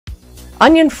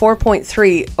Onion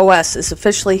 4.3 OS is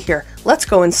officially here. Let's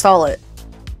go install it.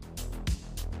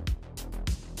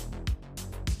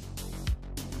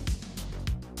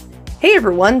 Hey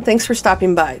everyone, thanks for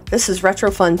stopping by. This is Retro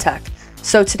Fun Tech.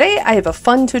 So today I have a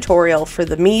fun tutorial for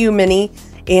the Miyoo Mini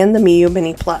and the Miyoo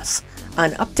Mini Plus on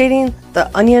updating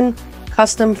the Onion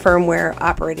Custom Firmware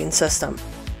operating system.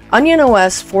 Onion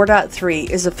OS 4.3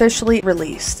 is officially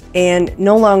released and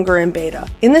no longer in beta.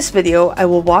 In this video, I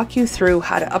will walk you through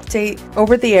how to update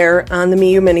over the air on the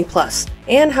Miyoo Mini Plus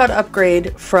and how to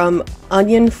upgrade from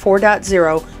Onion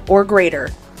 4.0 or greater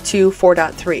to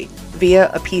 4.3 via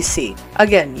a PC.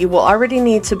 Again, you will already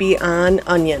need to be on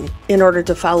Onion in order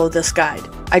to follow this guide.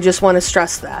 I just want to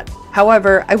stress that.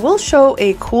 However, I will show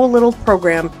a cool little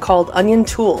program called Onion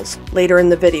Tools later in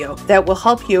the video that will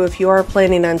help you if you are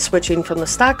planning on switching from the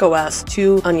stock OS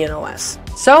to Onion OS.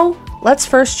 So let's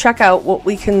first check out what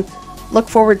we can look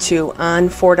forward to on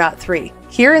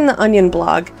 4.3. Here in the Onion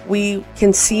blog, we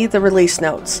can see the release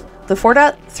notes. The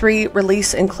 4.3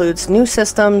 release includes new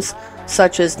systems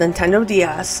such as Nintendo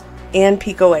DS and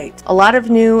Pico-8. A lot of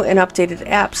new and updated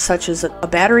apps such as a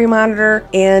battery monitor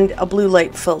and a blue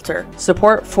light filter.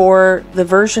 Support for the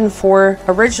version 4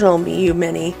 original Miyoo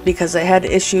Mini because it had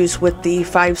issues with the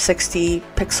 560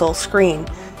 pixel screen,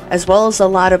 as well as a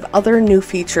lot of other new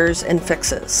features and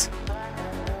fixes.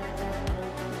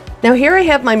 Now here I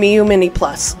have my Miyoo Mini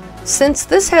Plus. Since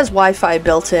this has Wi-Fi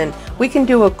built in, we can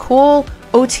do a cool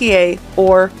OTA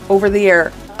or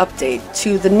over-the-air update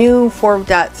to the new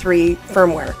 4.3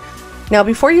 firmware. Now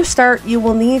before you start, you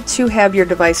will need to have your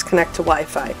device connect to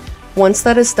Wi-Fi. Once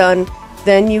that is done,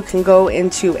 then you can go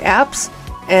into Apps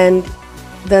and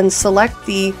then select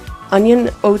the Onion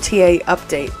OTA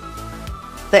update.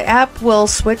 The app will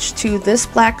switch to this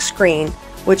black screen,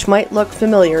 which might look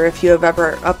familiar if you have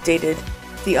ever updated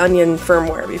the Onion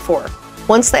firmware before.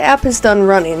 Once the app is done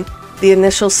running, the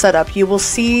initial setup, you will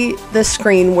see this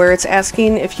screen where it's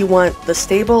asking if you want the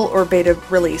stable or beta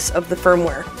release of the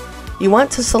firmware. You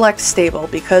want to select stable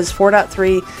because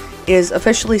 4.3 is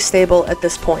officially stable at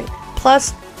this point.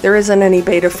 Plus, there isn't any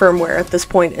beta firmware at this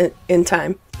point in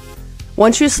time.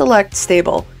 Once you select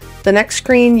stable, the next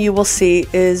screen you will see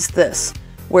is this,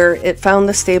 where it found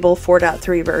the stable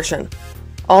 4.3 version.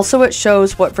 Also, it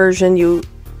shows what version you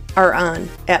are on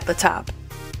at the top.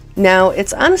 Now,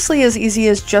 it's honestly as easy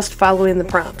as just following the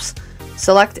prompts.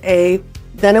 Select A,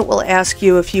 then it will ask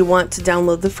you if you want to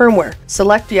download the firmware.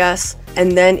 Select yes,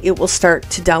 and then it will start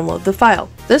to download the file.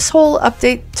 This whole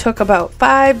update took about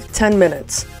 5 to 10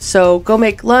 minutes. So go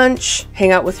make lunch,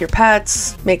 hang out with your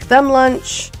pets, make them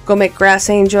lunch, go make grass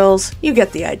angels, you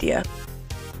get the idea.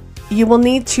 You will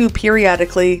need to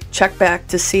periodically check back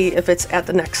to see if it's at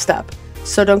the next step,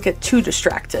 so don't get too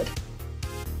distracted.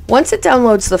 Once it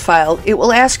downloads the file, it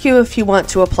will ask you if you want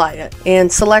to apply it,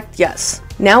 and select yes.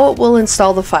 Now it will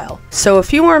install the file. So a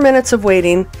few more minutes of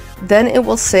waiting, then it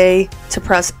will say to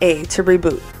press A to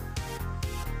reboot.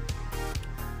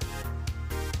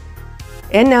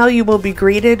 And now you will be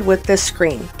greeted with this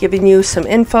screen, giving you some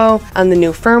info on the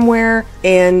new firmware,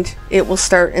 and it will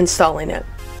start installing it.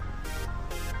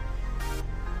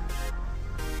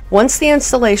 Once the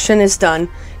installation is done,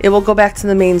 it will go back to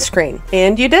the main screen,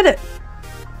 and you did it!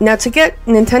 Now to get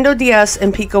Nintendo DS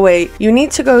and Pico-8, you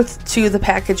need to go to the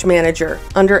Package Manager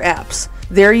under Apps.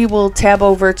 There you will tab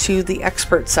over to the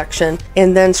Expert section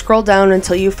and then scroll down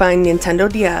until you find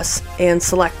Nintendo DS and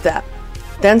select that.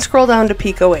 Then scroll down to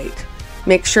Pico-8.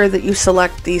 Make sure that you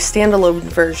select the standalone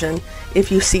version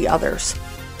if you see others.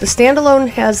 The standalone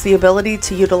has the ability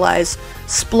to utilize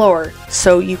Splore,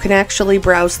 so you can actually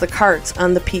browse the cards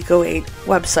on the Pico-8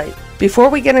 website. Before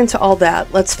we get into all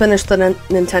that, let's finish the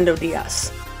Nintendo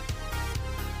DS.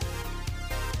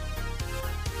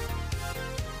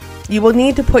 You will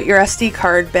need to put your SD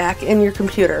card back in your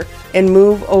computer and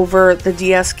move over the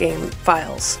DS game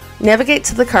files. Navigate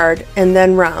to the card and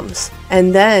then ROMs.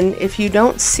 And then if you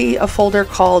don't see a folder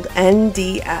called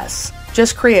NDS,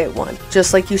 just create one,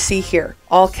 just like you see here,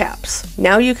 all caps.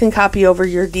 Now you can copy over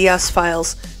your DS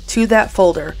files to that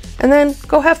folder and then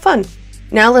go have fun.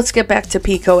 Now let's get back to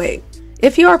Pico-8.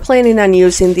 If you are planning on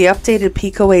using the updated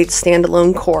Pico-8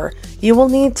 standalone core, you will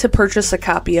need to purchase a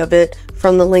copy of it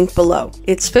from the link below.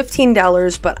 It's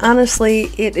 $15, but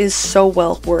honestly, it is so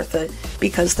well worth it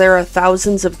because there are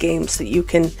thousands of games that you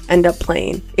can end up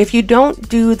playing. If you don't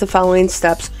do the following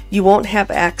steps, you won't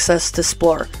have access to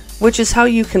Splore, which is how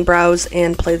you can browse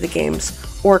and play the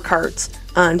games or cards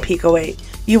on Pico-8.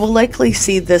 You will likely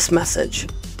see this message.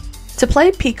 To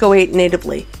play Pico-8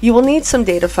 natively, you will need some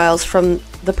data files from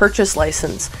the purchase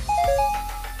license.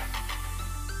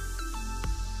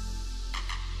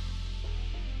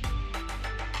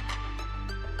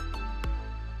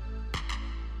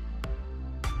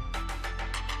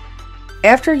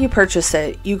 After you purchase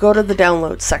it, you go to the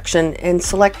download section and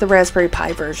select the Raspberry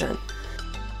Pi version.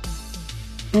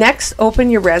 Next,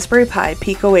 open your Raspberry Pi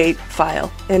Pico-8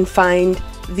 file and find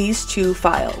these two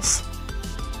files.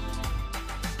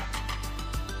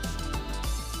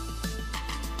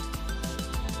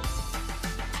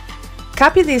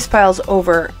 Copy these files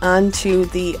over onto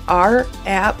the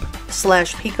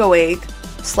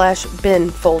rapp/pico8/bin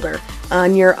folder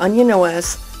on your Onion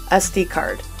OS SD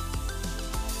card.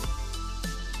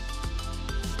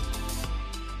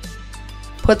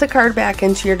 Put the card back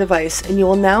into your device and you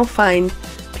will now find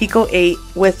Pico-8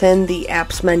 within the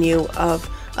apps menu of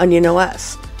Onion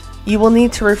OS. You will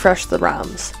need to refresh the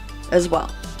ROMs as well.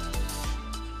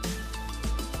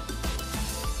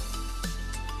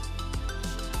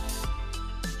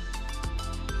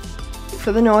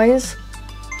 For the noise,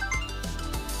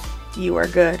 you are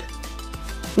good.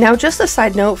 Now, just a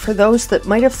side note for those that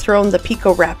might have thrown the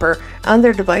Pico wrapper on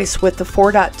their device with the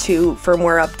 4.2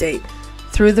 firmware update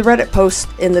through the Reddit post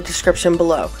in the description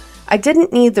below. I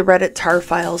didn't need the Reddit tar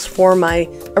files for my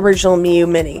original Miyoo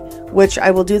Mini, which I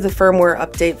will do the firmware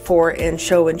update for and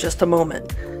show in just a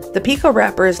moment. The Pico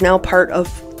wrapper is now part of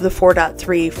the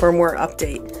 4.3 firmware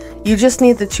update. You just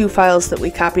need the two files that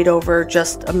we copied over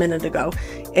just a minute ago,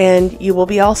 and you will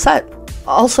be all set.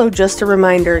 Also, just a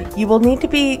reminder, you will need to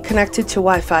be connected to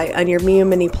Wi-Fi on your Miyoo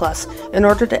Mini Plus in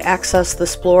order to access the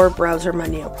Splore browser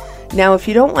menu. Now, if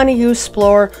you don't want to use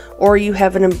Splore or you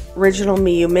have an original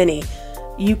Miyoo Mini,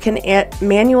 you can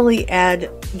manually add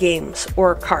games,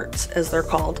 or carts as they're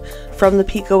called, from the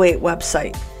Pico-8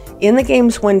 website. In the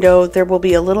games window, there will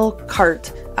be a little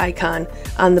cart icon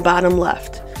on the bottom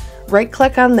left.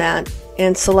 Right-click on that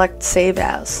and select Save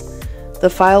As. The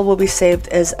file will be saved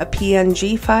as a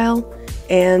PNG file,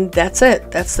 and that's it.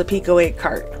 That's the Pico-8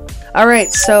 cart.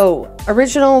 Alright, so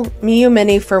original Miyoo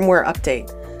Mini firmware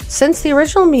update. Since the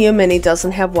original Miyoo Mini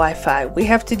doesn't have Wi-Fi, we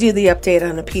have to do the update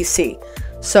on a PC.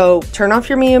 So turn off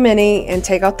your Miyoo Mini and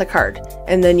take out the card,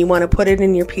 and then you want to put it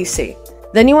in your PC.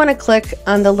 Then you want to click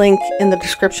on the link in the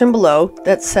description below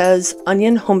that says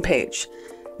Onion Homepage.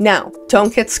 Now,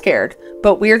 don't get scared,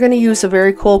 but we are going to use a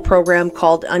very cool program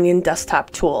called Onion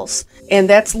Desktop Tools, and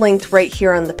that's linked right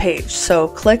here on the page, so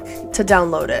click to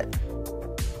download it.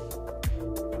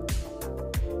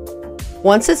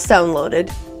 Once it's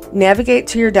downloaded, navigate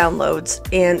to your downloads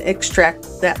and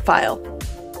extract that file.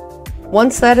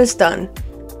 Once that is done,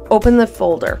 open the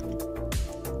folder.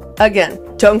 Again,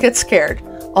 don't get scared.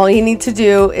 All you need to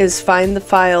do is find the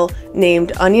file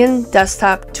named Onion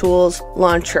Desktop Tools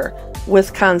Launcher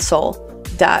with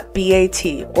console.bat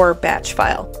or batch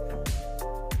file.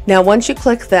 Now, once you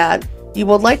click that, you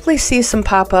will likely see some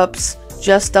pop-ups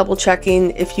just double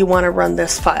checking if you want to run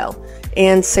this file,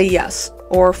 and say yes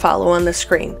or follow on the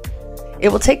screen. It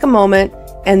will take a moment,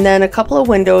 and then a couple of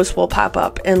windows will pop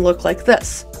up and look like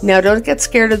this. Now, don't get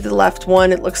scared of the left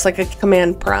one. It looks like a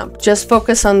command prompt. Just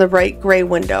focus on the right gray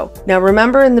window. Now,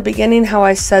 remember in the beginning how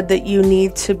I said that you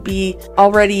need to be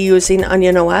already using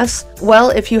Onion OS?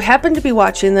 Well, if you happen to be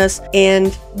watching this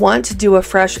and want to do a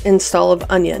fresh install of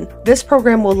Onion, this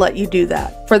program will let you do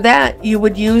that. For that, you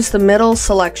would use the middle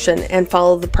selection and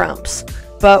follow the prompts.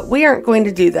 But we aren't going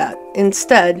to do that.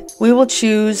 Instead, we will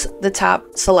choose the top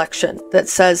selection that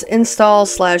says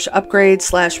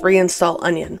install/upgrade/reinstall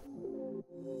Onion.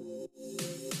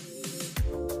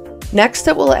 Next,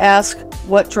 it will ask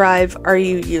what drive are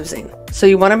you using. So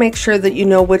you want to make sure that you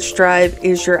know which drive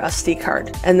is your SD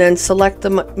card, and then select the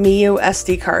Miyoo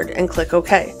SD card and click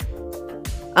OK.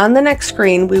 On the next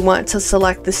screen, we want to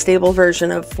select the stable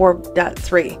version of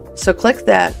 4.3. So click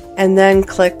that and then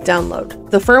click download.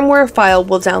 The firmware file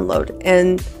will download,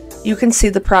 and you can see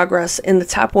the progress in the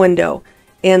top window,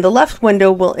 and the left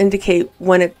window will indicate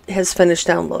when it has finished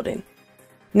downloading.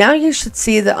 Now you should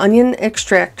see the Onion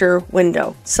Extractor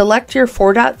window. Select your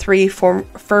 4.3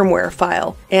 firmware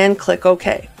file and click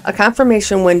OK. A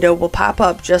confirmation window will pop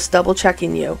up just double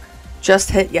checking you.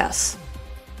 Just hit yes.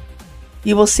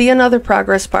 You will see another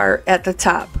progress bar at the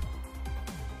top.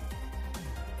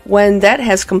 When that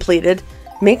has completed,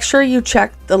 make sure you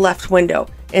check the left window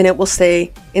and it will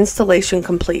say installation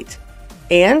complete.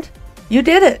 And you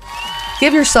did it!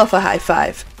 Give yourself a high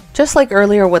five. Just like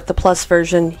earlier with the Plus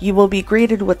version, you will be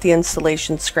greeted with the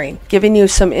installation screen, giving you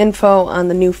some info on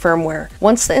the new firmware.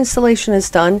 Once the installation is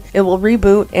done, it will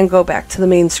reboot and go back to the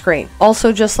main screen.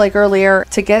 Also, just like earlier,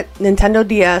 to get Nintendo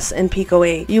DS and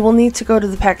Pico-8, you will need to go to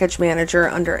the package manager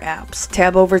under Apps,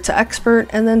 tab over to Expert,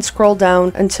 and then scroll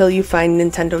down until you find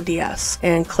Nintendo DS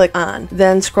and click on.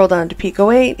 Then scroll down to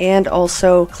Pico-8 and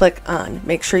also click on.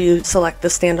 Make sure you select the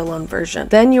standalone version.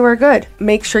 Then you are good.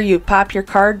 Make sure you pop your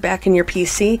card back in your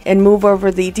PC Hotkeys and move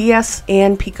over the NDS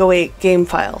and Pico-8 game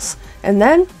files. And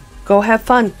then go have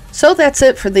fun. So that's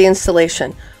it for the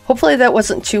installation. Hopefully that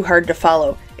wasn't too hard to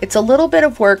follow. It's a little bit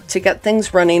of work to get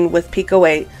things running with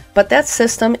Pico-8, but that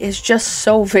system is just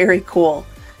so very cool.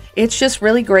 It's just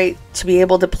really great to be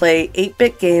able to play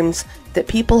 8-bit games that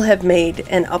people have made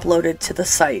and uploaded to the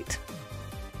site.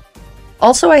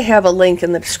 Also, I have a link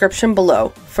in the description below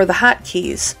for the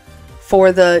hotkeys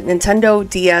for the Nintendo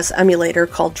DS emulator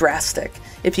called Drastic.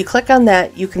 If you click on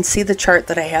that, you can see the chart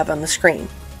that I have on the screen.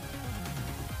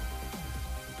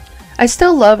 I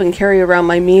still love and carry around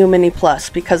my Miyoo Mini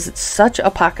Plus because it's such a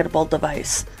pocketable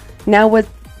device. Now with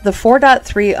the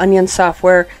 4.3 Onion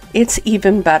software, it's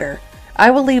even better. I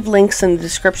will leave links in the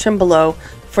description below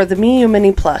for the Miyoo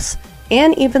Mini Plus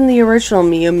and even the original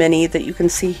Miyoo Mini that you can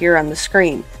see here on the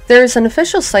screen. There is an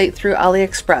official site through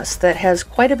AliExpress that has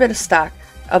quite a bit of stock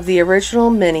of the original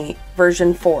Mini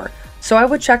version 4, so I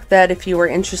would check that if you are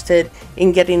interested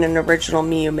in getting an original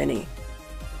Miyoo Mini.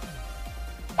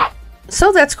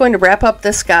 So that's going to wrap up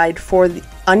this guide for the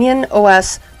Onion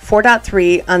OS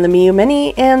 4.3 on the Miyoo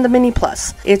Mini and the Mini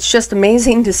Plus. It's just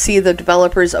amazing to see the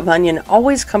developers of Onion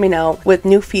always coming out with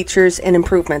new features and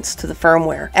improvements to the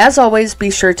firmware. As always, be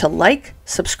sure to like,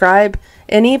 subscribe,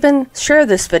 and even share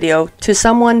this video to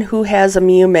someone who has a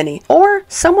Miyoo Mini or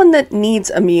someone that needs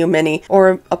a Miyoo Mini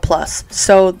or a Plus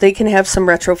so they can have some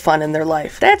retro fun in their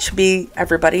life. That should be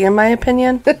everybody in my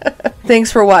opinion.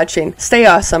 Thanks for watching. Stay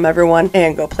awesome everyone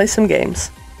and go play some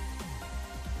games.